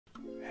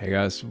Hey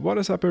guys, what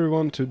is up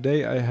everyone?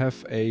 Today I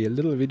have a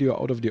little video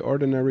out of the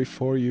ordinary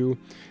for you.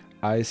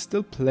 I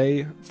still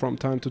play from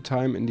time to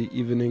time in the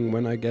evening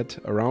when I get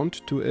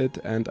around to it,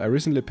 and I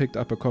recently picked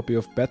up a copy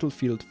of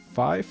Battlefield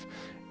 5,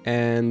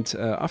 and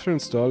after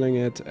installing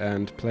it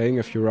and playing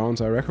a few rounds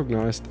I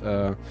recognized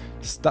a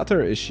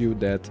stutter issue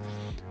that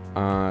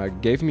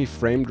gave me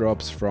frame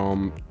drops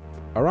from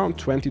around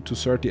 20 to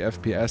 30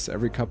 FPS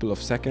every couple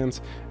of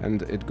seconds,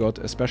 and it got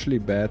especially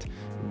bad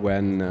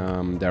when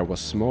there was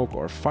smoke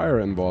or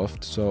fire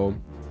involved. So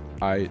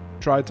I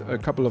tried a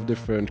couple of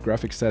different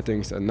graphic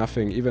settings and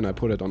nothing, even I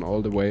put it on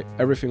all the way,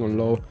 everything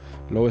on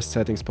lowest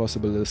settings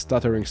possible. The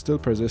stuttering still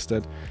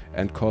persisted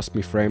and caused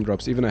me frame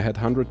drops. Even I had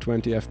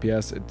 120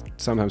 FPS, it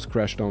sometimes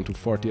crashed down to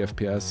 40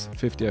 FPS,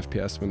 50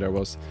 FPS when there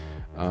was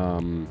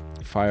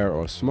fire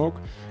or smoke,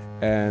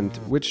 and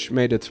which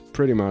made it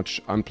pretty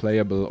much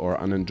unplayable or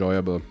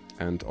unenjoyable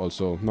and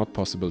also not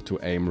possible to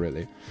aim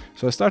really.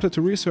 So I started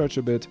to research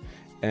a bit,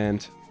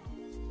 and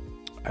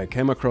I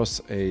came across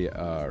a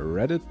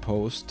Reddit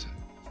post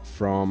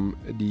from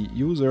the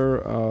user,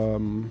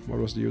 what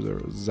was the user?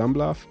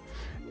 Zamblaf,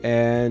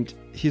 and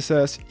he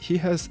says he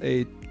has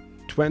a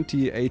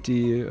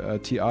 2080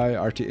 Ti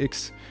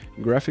RTX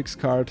graphics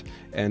card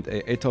and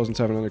a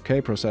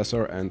 8700K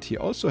processor, and he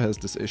also has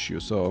this issue.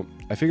 So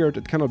I figured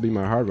it cannot be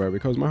my hardware,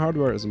 because my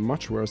hardware is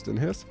much worse than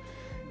his.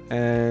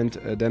 And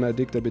then I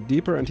digged a bit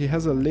deeper, and he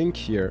has a link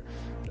here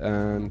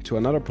to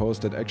another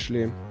post that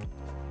actually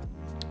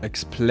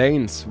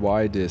explains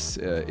why this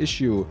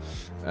issue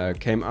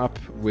came up,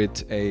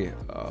 with a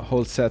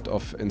whole set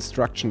of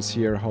instructions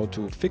here how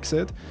to fix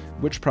it,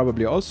 which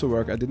probably also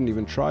work. I didn't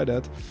even try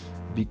that,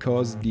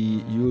 because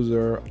the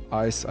user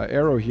Ice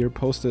Aero here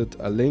posted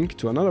a link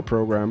to another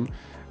program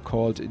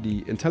called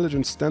the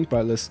Intelligent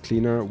Standby List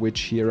Cleaner,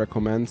 which he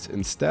recommends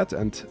instead,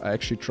 and I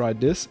actually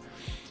tried this.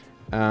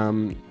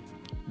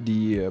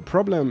 The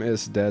problem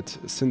is that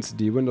since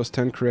the Windows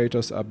 10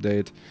 Creators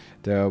Update,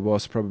 there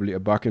was probably a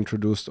bug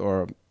introduced,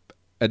 or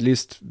at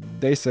least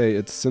they say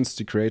it's since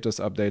the Creators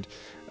Update,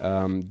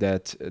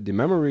 that the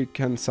memory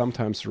can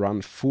sometimes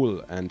run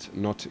full and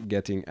not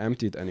getting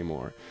emptied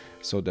anymore.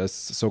 So there's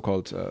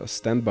so-called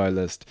standby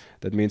list.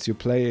 That means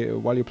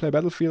while you play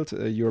Battlefield,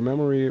 your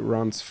memory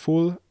runs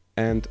full,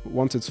 and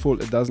once it's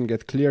full, it doesn't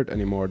get cleared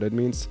anymore. That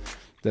means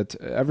that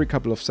every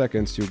couple of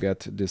seconds you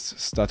get this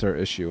stutter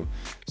issue.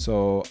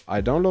 So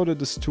I downloaded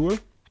this tool.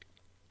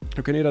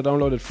 You can either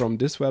download it from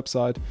this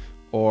website,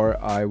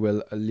 or I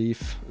will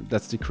leave,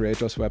 that's the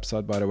creators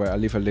website by the way, I'll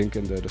leave a link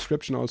in the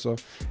description also.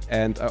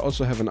 And I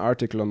also have an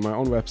article on my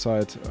own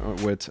website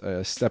with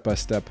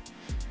step-by-step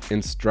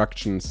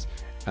instructions.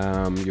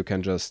 You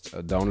can just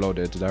download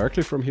it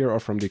directly from here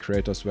or from the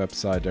creators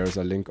website. There's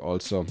a link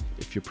also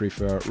if you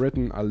prefer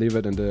written. I'll leave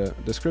it in the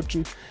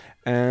description.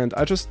 And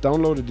I just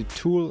downloaded the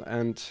tool,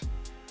 and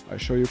I'll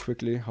show you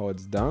quickly how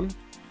it's done.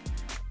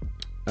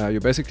 You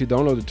basically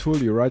download the tool,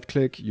 you right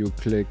click, you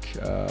click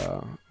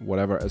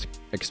whatever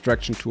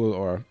extraction tool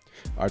or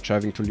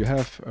archiving tool you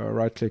have,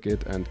 right click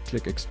it and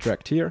click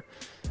extract here.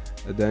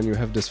 Then you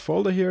have this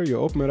folder here, you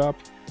open it up,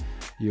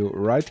 you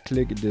right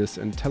click this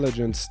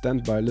Intelligent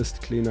Standby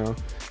List Cleaner,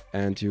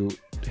 and you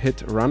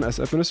hit run as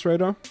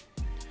administrator.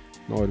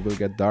 Now it will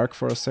get dark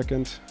for a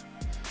second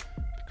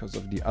because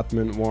of the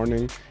admin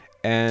warning.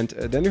 And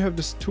then you have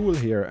this tool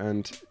here,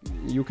 and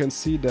you can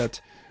see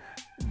that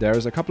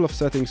there's a couple of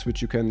settings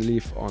which you can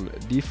leave on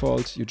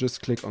default. You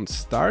just click on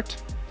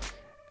start,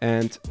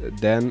 and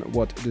then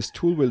what this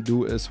tool will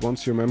do is,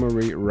 once your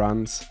memory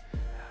runs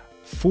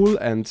full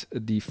and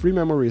the free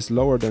memory is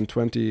lower than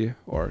 20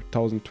 or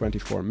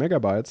 1024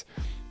 megabytes,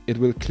 it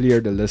will clear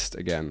the list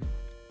again.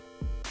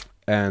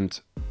 And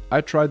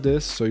I tried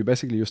this. So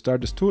you start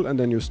this tool, and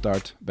then you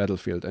start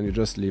Battlefield, and you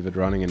just leave it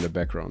running in the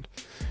background.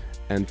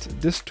 And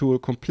this tool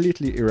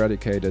completely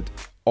eradicated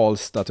all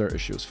stutter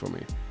issues for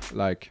me.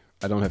 Like,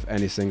 I don't have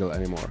any single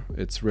anymore.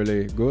 It's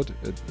really good.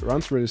 It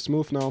runs really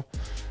smooth now.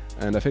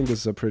 And I think this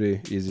is a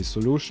pretty easy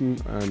solution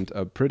and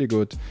a pretty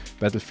good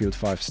Battlefield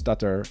 5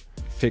 stutter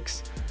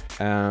fix.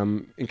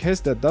 In case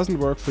that doesn't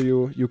work for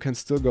you, you can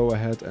still go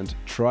ahead and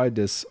try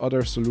this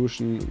other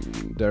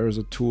solution. There is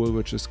a tool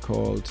which is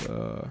called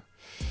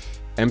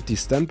Empty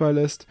Standby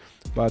List,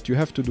 but you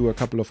have to do a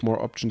couple of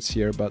more options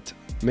here. But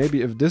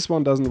maybe if this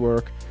one doesn't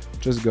work,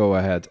 just go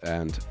ahead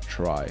and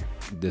try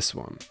this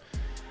one.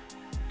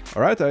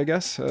 Alright, I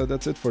guess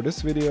that's it for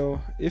this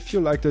video. If you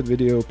liked that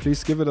video,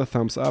 please give it a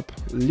thumbs up.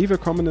 Leave a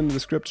comment in the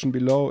description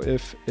below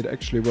if it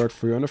actually worked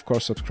for you, and of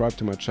course subscribe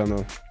to my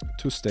channel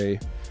to stay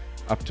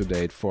up to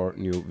date for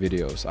new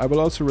videos. I will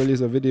also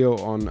release a video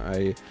on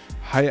a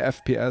high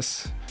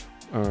FPS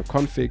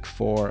config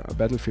for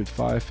Battlefield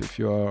 5 if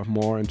you are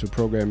more into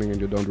programming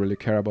and you don't really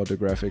care about the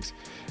graphics.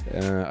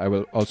 I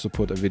will also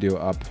put a video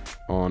up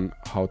on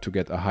how to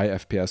get a high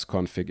FPS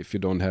config if you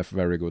don't have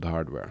very good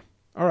hardware.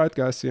 Alright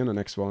guys, see you in the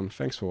next one.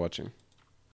 Thanks for watching.